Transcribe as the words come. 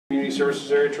Community Services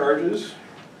Area charges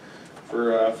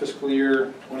for fiscal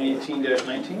year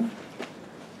 2018-19.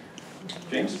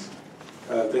 James?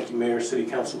 Thank you, Mayor, City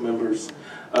Council members.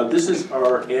 This is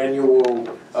our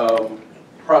annual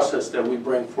process that we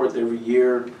bring forth every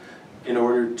year in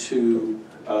order to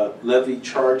levy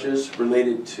charges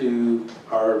related to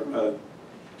our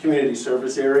community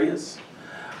service areas.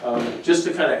 Just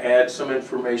to kind of add some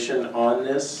information on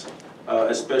this,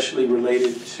 especially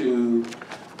related to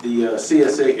the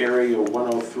CSA area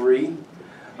 103,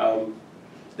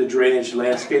 the drainage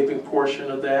landscaping portion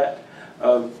of that.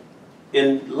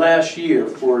 In last year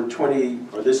for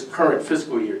this current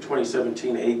fiscal year,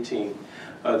 2017-18,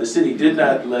 the city did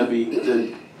not levy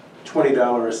the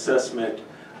 $20 assessment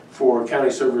for County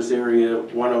Service Area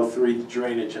 103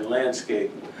 drainage and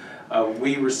landscape.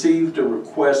 We received a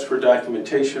request for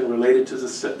documentation related to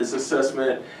this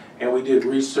assessment, and we did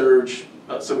research,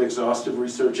 some exhaustive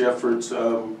research efforts.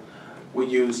 We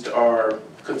used our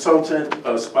consultant,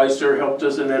 Spicer, helped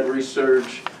us in that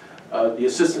research. The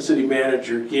assistant city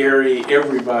manager, Gary,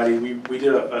 everybody, we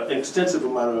did an extensive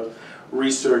amount of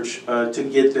research to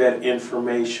get that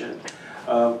information.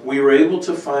 We were able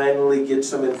to finally get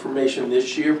some information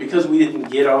this year. Because we didn't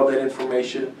get all that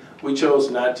information, we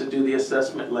chose not to do the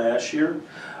assessment last year.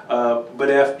 But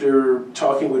after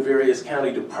talking with various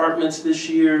county departments this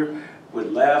year,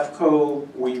 with LAFCO,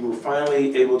 we were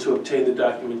finally able to obtain the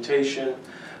documentation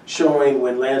showing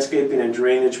when landscaping and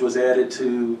drainage was added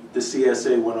to the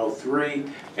CSA 103,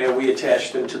 and we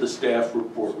attached them to the staff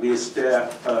report. We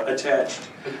attached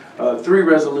 3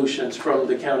 resolutions from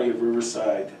the County of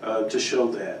Riverside to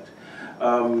show that.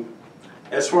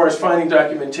 As far as finding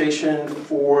documentation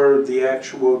for the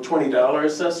actual $20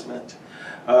 assessment,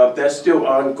 that's still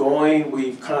ongoing.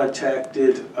 We've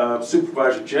contacted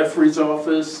Supervisor Jeffrey's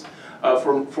office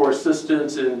for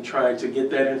assistance in trying to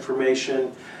get that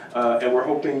information. And we're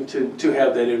hoping to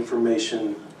have that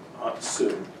information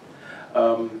soon.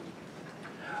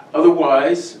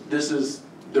 Otherwise,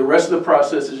 the rest of the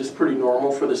process is just pretty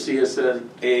normal for the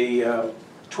CSA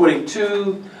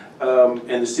 22 and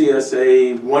the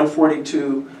CSA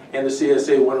 142 and the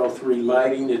CSA 103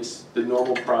 lighting. It's the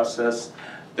normal process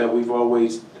that we've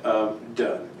always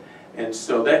done. And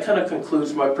so that kind of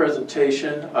concludes my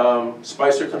presentation.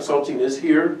 Spicer Consulting is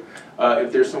here.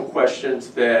 If there's some questions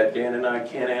that Dan and I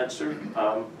can't answer,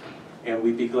 and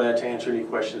we'd be glad to answer any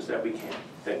questions that we can.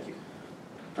 Thank you.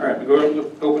 All right, we go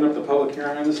to open up the public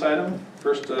hearing on this item.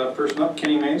 First person up,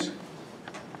 Kenny Mays.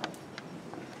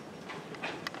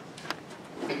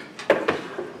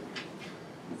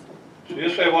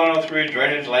 CSA 103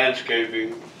 drainage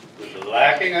landscaping is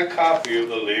lacking a copy of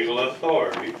the legal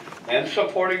authority and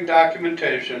supporting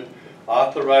documentation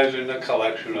authorizing the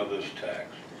collection of this tax.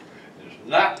 It is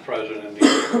not present in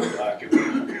the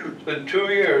document. It's been 2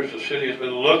 years the city has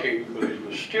been looking for these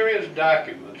mysterious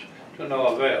documents to no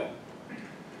avail.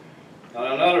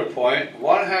 On another point,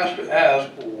 one has to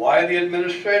ask why the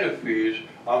administrative fees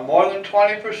are more than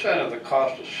 20% of the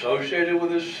cost associated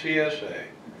with this CSA.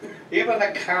 Even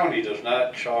the county does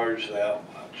not charge that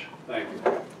much. Thank you.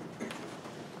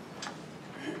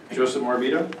 Joseph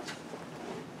Morabito.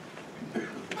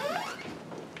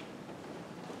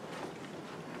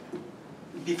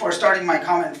 Before starting my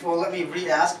comment in full, let me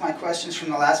re-ask my questions from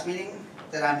the last meeting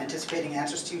that I'm anticipating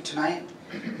answers to tonight.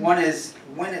 One is,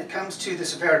 when it comes to the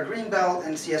Cervera Greenbelt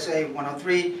and CSA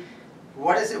 103,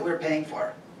 what is it we're paying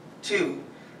for? 2,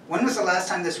 when was the last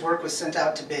time this work was sent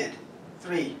out to bid?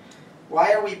 3,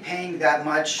 why are we paying that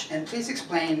much? And please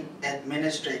explain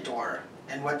administrator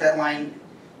and what that line,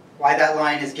 why that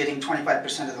line is getting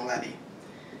 25% of the levy.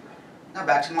 Now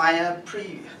back to my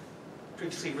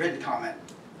previously written comment.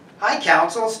 Hi,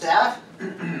 council, staff.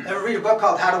 Ever read a book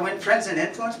called How to Win Friends and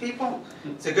Influence People?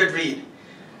 It's a good read.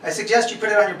 I suggest you put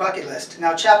it on your bucket list.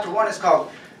 Now, chapter 1 is called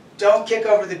Don't Kick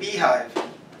Over the Beehive.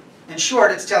 In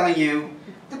short, it's telling you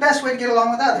the best way to get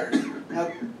along with others.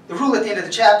 Now, the rule at the end of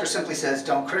the chapter simply says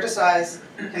don't criticize,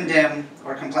 condemn,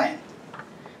 or complain.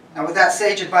 Now, with that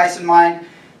sage advice in mind,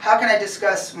 how can I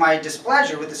discuss my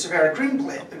displeasure with the Cervera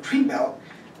Greenbelt,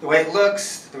 the way it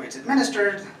looks, the way it's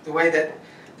administered, the way that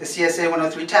the CSA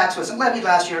 103 tax wasn't levied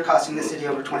last year, costing the city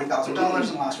over $20,000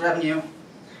 in lost revenue.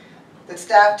 That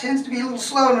staff tends to be a little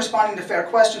slow in responding to fair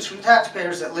questions from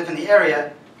taxpayers that live in the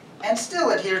area and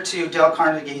still adhere to Dale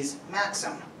Carnegie's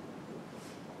maxim.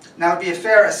 Now, it would be a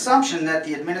fair assumption that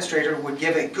the administrator would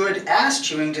give a good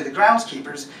ass-chewing to the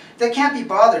groundskeepers that can't be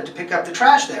bothered to pick up the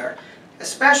trash there,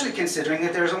 especially considering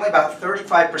that there's only about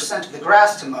 35% of the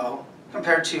grass to mow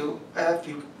compared to a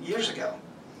few years ago.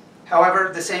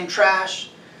 However, the same trash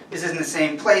is in the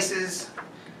same places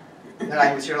that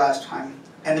I was here last time.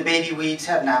 and the baby weeds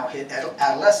have now hit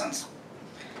adolescence.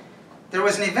 There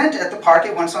was an event at the park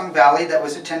at One Valley that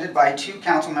was attended by 2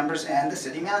 council members and the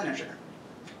city manager.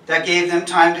 That gave them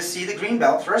time to see the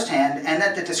Greenbelt firsthand, and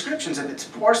that the descriptions of its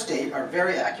poor state are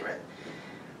very accurate.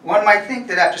 One might think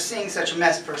that after seeing such a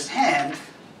mess firsthand,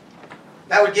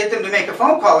 that would get them to make a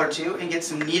phone call or 2 and get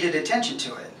some needed attention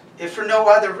to it, if for no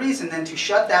other reason than to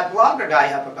shut that blogger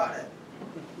guy up about it.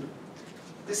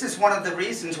 This is one of the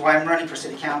reasons why I'm running for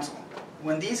city council.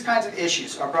 When these kinds of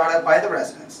issues are brought up by the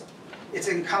residents, it's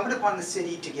incumbent upon the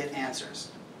city to get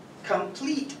answers,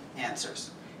 complete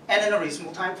answers, and in a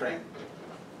reasonable time frame.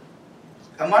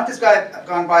 A month has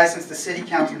gone by since the city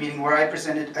council meeting where I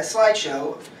presented a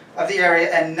slideshow of the area,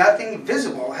 and nothing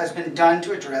visible has been done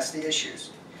to address the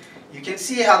issues. You can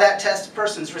see how that tests a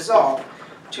person's resolve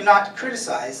to not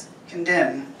criticize,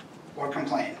 condemn, or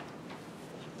complain.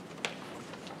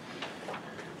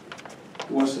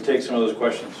 Who wants to take some of those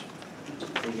questions?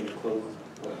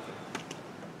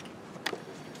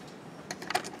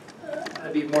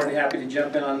 I'd be more than happy to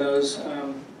jump in on those,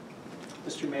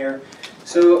 Mr. Mayor.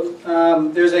 So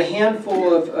there's a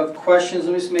handful of questions.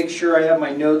 Let me just make sure I have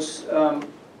my notes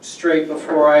straight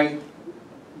before I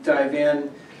dive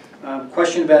in.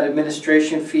 Question about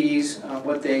administration fees,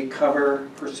 what they cover,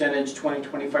 percentage, 20,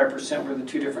 25% were the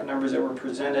 2 different numbers that were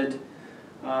presented.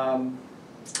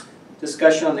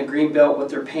 Discussion on the Greenbelt, what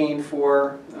they're paying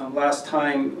for. Last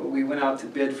time we went out to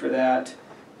bid for that.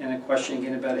 And a question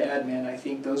again about admin. I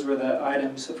think those were the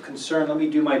items of concern. Let me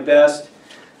do my best.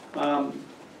 And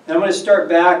I'm going to start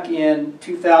back in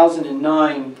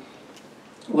 2009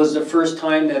 was the first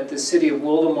time that the city of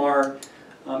Wildomar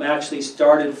actually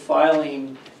started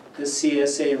filing the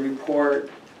CSA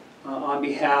report on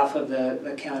behalf of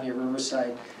the county of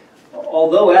Riverside.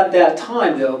 Although at that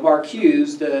time, though, Mark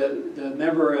Hughes, the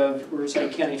member of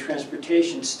Riverside County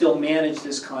Transportation, still managed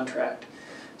this contract.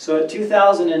 So at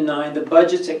 2009, the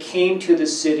budgets that came to the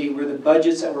city were the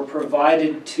budgets that were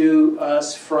provided to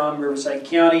us from Riverside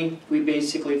County. We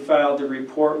basically filed the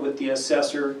report with the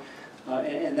assessor,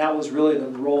 and that was really the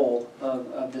role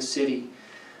of the city.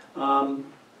 The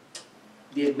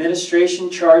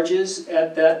administration charges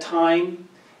at that time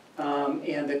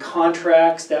and the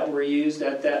contracts that were used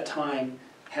at that time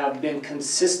have been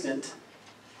consistent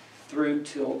through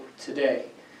till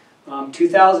today.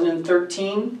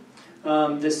 2013,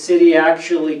 the city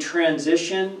actually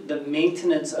transitioned the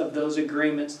maintenance of those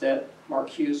agreements that Mark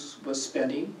Hughes was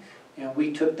spending, and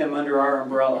we took them under our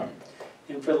umbrella.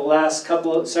 And for the last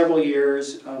several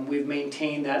years, we've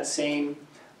maintained that same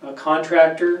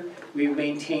contractor. We've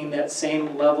maintained that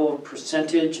same level of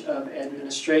percentage of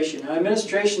administration. Now,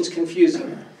 administration is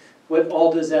confusing. What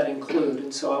all does that include?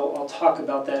 And so I'll talk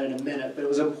about that in a minute. But it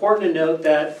was important to note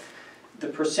that the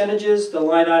percentages, the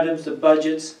line items, the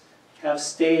budgets have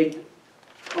stayed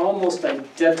almost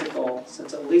identical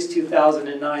since at least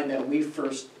 2009 that we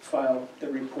first filed the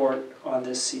report on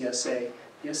this CSA.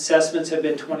 The assessments have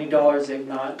been $20, they've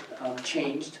not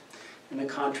changed, and the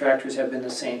contractors have been the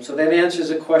same. So that answers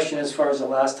the question as far as the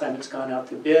last time it's gone out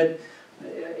to bid.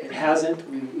 It hasn't.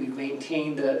 We've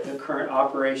maintained the current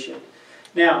operation.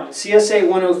 Now, CSA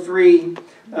 103,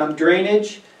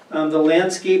 drainage, the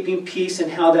landscaping piece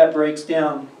and how that breaks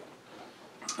down.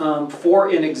 For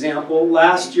an example,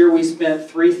 last year we spent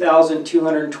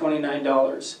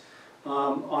 $3,229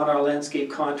 on our landscape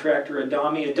contractor,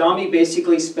 Adami. Adami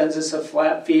basically spends us a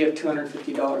flat fee of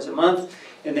 $250 a month,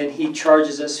 and then he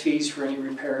charges us fees for any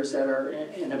repairs that are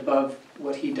in above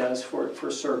what he does for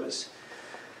service.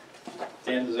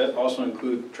 And does that also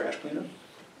include trash cleanup?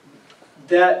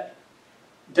 That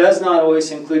does not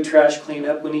always include trash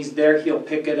cleanup. When he's there, he'll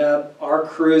pick it up. Our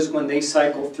crews, when they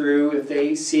cycle through, if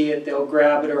they see it, they'll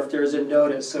grab it, or if there's a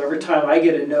notice. So every time I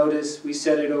get a notice, we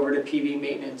send it over to PV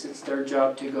maintenance. It's their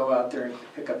job to go out there and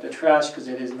pick up the trash because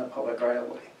it is in the public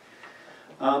right-of-way.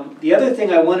 The other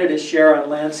thing I wanted to share on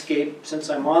landscape, since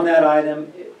I'm on that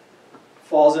item, it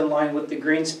falls in line with the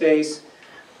green space.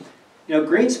 You know,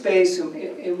 green space,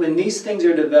 when these things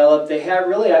are developed, they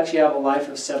really actually have a life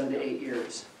of 7 to 8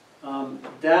 years.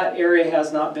 That area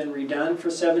has not been redone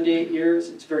for 7 to 8 years.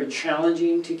 It's very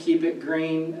challenging to keep it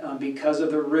green because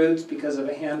of the roots, because of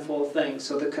a handful of things.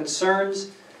 So the concerns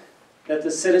that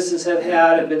the citizens have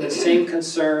been the same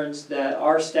concerns that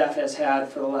our staff has had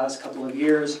for the last couple of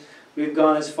years. We've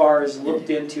gone as far as looked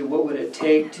into what would it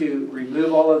take to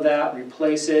remove all of that,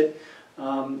 replace it.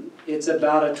 It's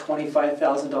about a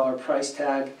 $25,000 price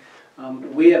tag.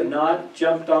 We have not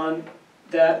jumped on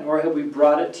that, nor have we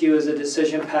brought it to you as a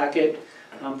decision packet,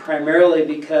 primarily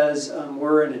because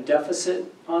we're in a deficit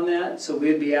on that, so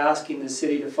we'd be asking the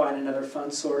city to find another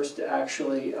fund source to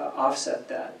actually offset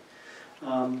that.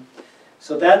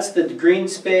 So that's the green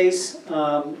space,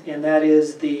 and that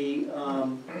is the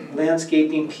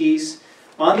landscaping piece.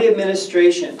 On the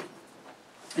administration,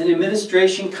 and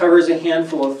administration covers a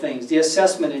handful of things. The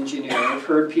assessment engineer, I've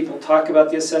heard people talk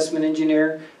about the assessment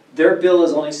engineer. Their bill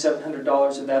is only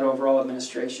 $700 of that overall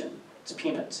administration. It's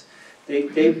peanuts.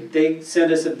 They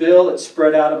send us a bill, it's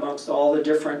spread out amongst all the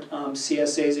different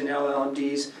CSAs and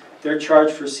LLMDs. Their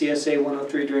charge for CSA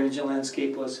 103 drainage and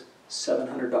landscape was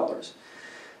 $700.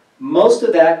 Most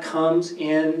of that comes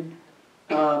in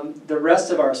the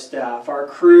rest of our staff, our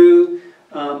crew.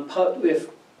 If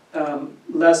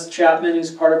Les Chapman,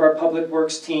 who's part of our public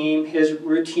works team, his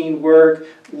routine work,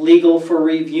 legal for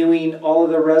reviewing all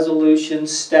of the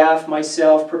resolutions, staff,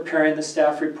 myself preparing the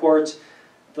staff reports.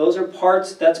 Those are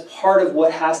parts, that's part of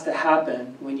what has to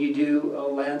happen when you do a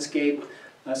landscape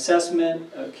assessment,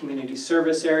 a community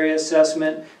service area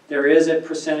assessment. There is a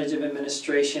percentage of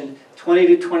administration.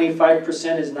 20 to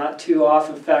 25% is not too off.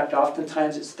 In fact,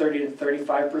 oftentimes it's 30 to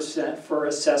 35% for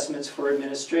assessments for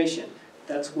administration.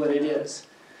 That's what it is.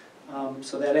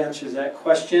 So that answers that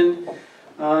question.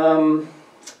 And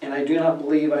I do not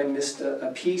believe I missed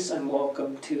a piece. I'm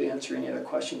welcome to answer any other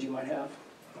questions you might have.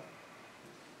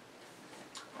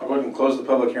 I'll go ahead and close the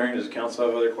public hearing. Does the council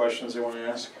have other questions they want to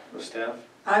ask the staff?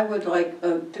 I would like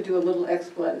to do a little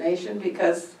explanation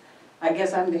because I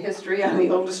guess I'm the history. I'm the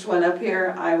oldest one up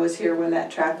here. I was here when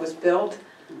that track was built.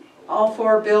 All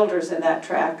 4 builders in that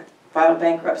track filed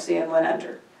bankruptcy and went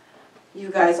under. You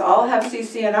guys all have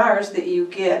CCNRs that you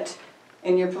get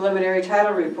in your preliminary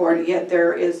title report, yet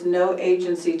there is no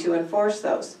agency to enforce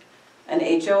those. An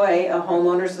HOA, a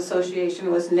homeowners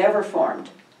association, was never formed.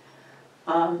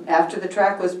 After the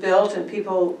track was built and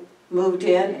people moved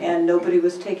in and nobody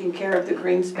was taking care of the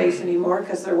green space anymore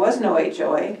because there was no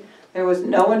HOA. There was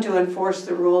no one to enforce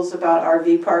the rules about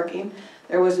RV parking.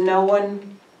 There was no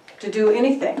one to do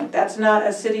anything. That's not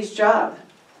a city's job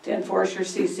to enforce your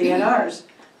CCNRs.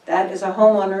 That is a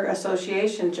homeowner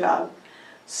association job.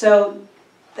 So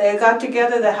they got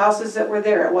together the houses that were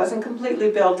there. It wasn't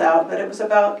completely built out, but it was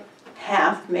about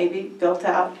half maybe built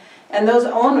out. And those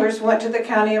owners went to the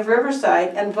county of Riverside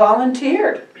and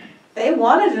volunteered. They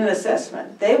wanted an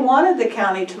assessment. They wanted the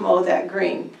county to mow that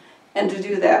green and to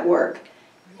do that work.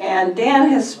 And Dan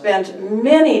has spent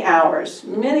many hours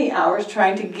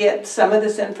trying to get some of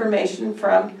this information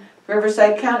from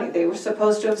Riverside County. They were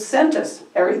supposed to have sent us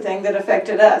everything that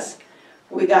affected us.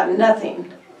 We got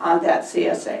nothing on that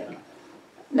CSA.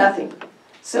 Nothing.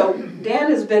 So Dan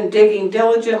has been digging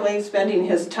diligently, spending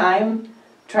his time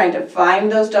trying to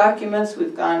find those documents.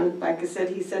 We've gone, like I said,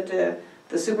 he said, to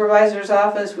the supervisor's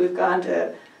office. We've gone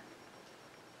to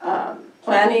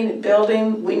planning,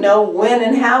 building. We know when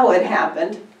and how it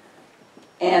happened.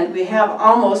 And we have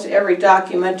almost every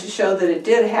document to show that it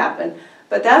did happen.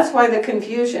 But that's why the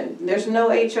confusion. There's no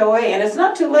HOA, and it's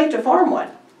not too late to form one.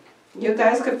 You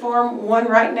guys could form one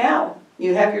right now.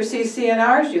 You have your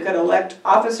CCNRs, you could elect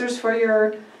officers for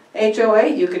your HOA,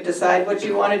 you could decide what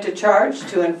you wanted to charge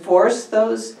to enforce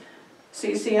those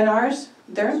CCNRs.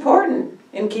 They're important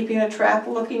in keeping a track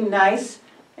looking nice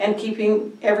and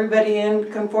keeping everybody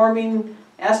in conforming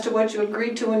as to what you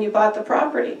agreed to when you bought the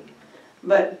property.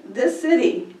 But this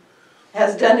city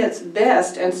has done its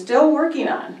best and still working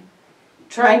on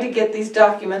trying to get these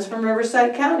documents from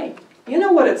Riverside County. You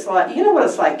know what it's like. You know what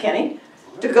it's like, Kenny,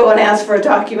 to go and ask for a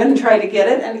document and try to get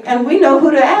it, and we know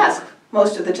who to ask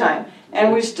most of the time.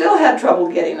 And we still had trouble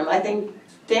getting them. I think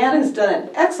Dan has done an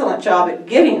excellent job at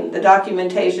getting the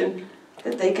documentation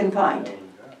that they can find.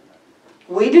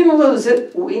 We didn't lose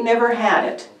it. We never had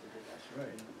it.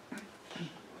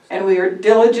 And we are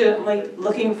diligently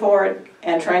looking for it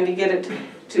and trying to get it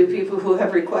to people who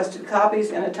have requested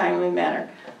copies in a timely manner.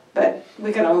 But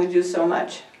we can only do so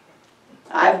much.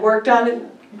 I've worked on it.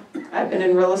 I've been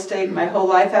in real estate my whole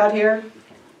life out here.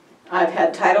 I've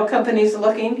had title companies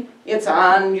looking. It's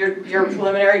on your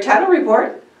preliminary title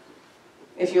report.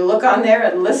 If you look on there,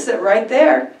 it lists it right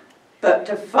there. But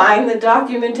to find the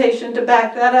documentation to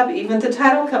back that up, even the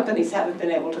title companies haven't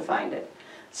been able to find it.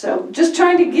 So just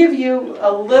trying to give you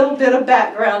a little bit of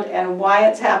background and why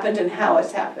it's happened and how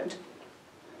it's happened.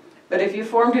 But if you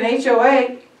formed an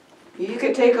HOA, you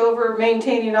could take over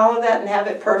maintaining all of that and have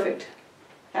it perfect.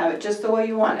 Have it just the way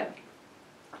you want it.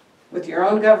 With your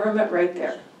own government right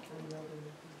there.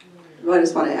 I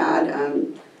just want to add,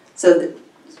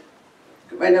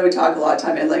 I know we talk a lot of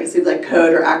time, and it seems like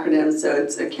code or acronyms, so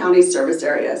it's a county service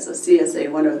area, so CSA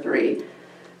 103.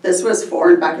 This was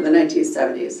formed back in the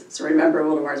 1970s, so remember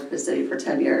Wildomar's been a city for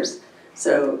 10 years.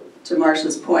 So to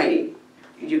Marcia's point,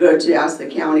 you go to ask the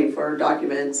county for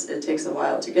documents, it takes a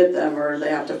while to get them, or they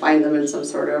have to find them in some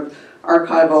sort of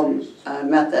archival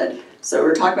method. So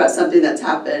we're talking about something that's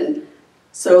happened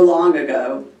so long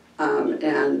ago,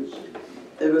 and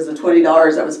it was the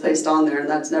 $20 that was placed on there, and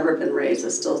that's never been raised,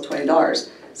 it's still $20.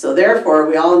 So therefore,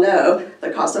 we all know the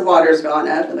cost of water's gone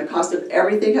up, and the cost of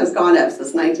everything has gone up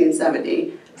since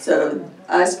 1970. So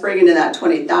us bringing in that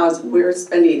 20,000, we're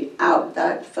spending out,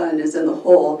 that fund is in the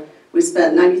hole. We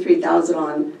spent 93,000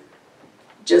 on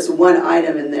just one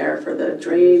item in there for the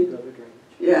drain,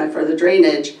 for the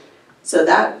drainage. So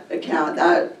that account,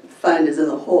 that fund is in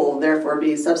the hole, therefore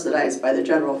being subsidized by the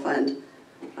general fund.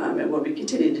 And will be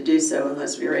continuing to do so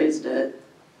unless we raised it.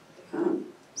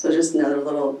 So just another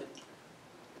little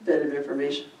bit of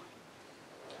information.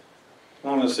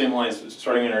 Along the same lines,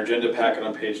 starting in our agenda packet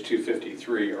on page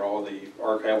 253 are all the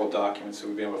archival documents that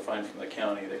we've been able to find from the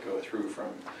county that go through from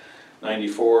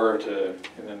 94 to,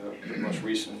 and then the most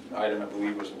recent item I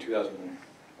believe was in 2000,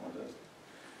 what was it?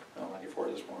 No, 94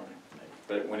 this one.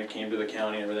 But when it came to the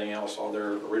county and everything else, all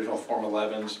their original Form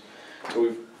 11s. So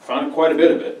we've found quite a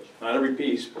bit of it. Not every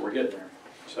piece, but we're getting there.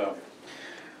 So,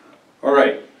 all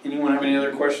right. Anyone have any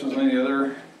other questions on any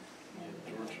other?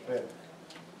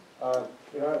 I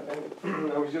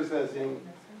was just asking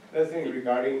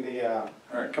regarding the. All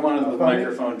right, come on to the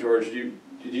microphone, George. Did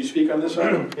you speak on this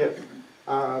item? Yeah.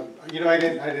 I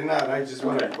did not. I just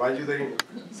want to provide you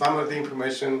some of the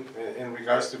information in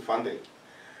regards to funding.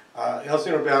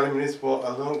 Elsinore Valley Municipal,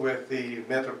 along with the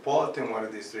Metropolitan Water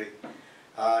District,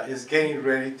 is getting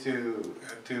ready to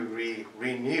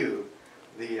renew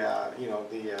the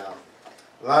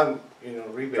land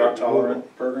rebate Drought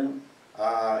tolerant program.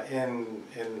 And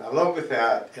along with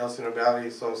that, Elsinore Valley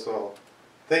is also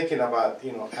thinking about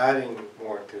adding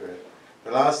more to it.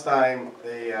 The last time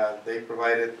they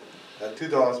provided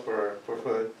 $2 per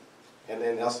foot, and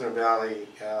then Elsinore Valley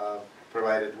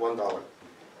provided $1.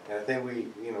 And I think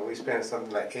we spent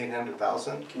something like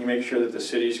 $800,000. Can you make sure that the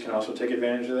cities can also take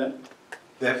advantage of that?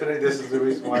 Definitely, this is the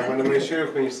reason why I want to make sure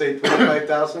when you say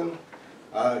 25,000,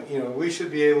 we should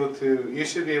be able to. You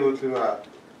should be able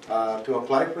to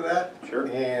apply for that. Sure.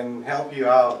 And help you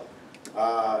out.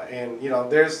 And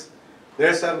there's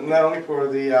some, not only for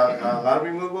the land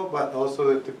removal, but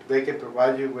also that they can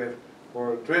provide you with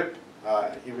for drip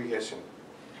irrigation.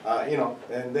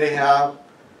 And they have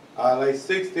like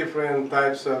 6 different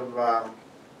types of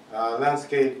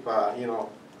landscape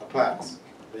plants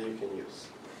that you can use.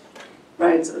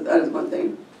 Right, so that is one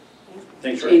thing.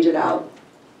 Thanks, Change it out.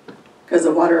 Because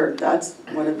the water, that's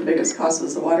one of the biggest costs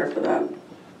is the water for them.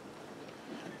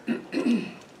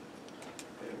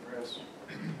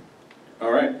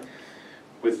 All right.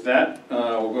 With that,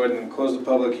 we'll go ahead and close the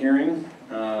public hearing.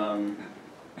 I'll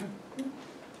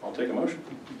take a motion.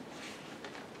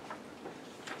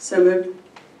 So moved.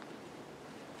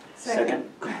 Second.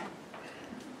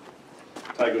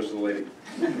 Tie goes to the lady.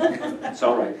 It's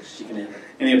all right, she can handle it.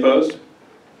 Any opposed?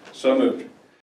 So moved.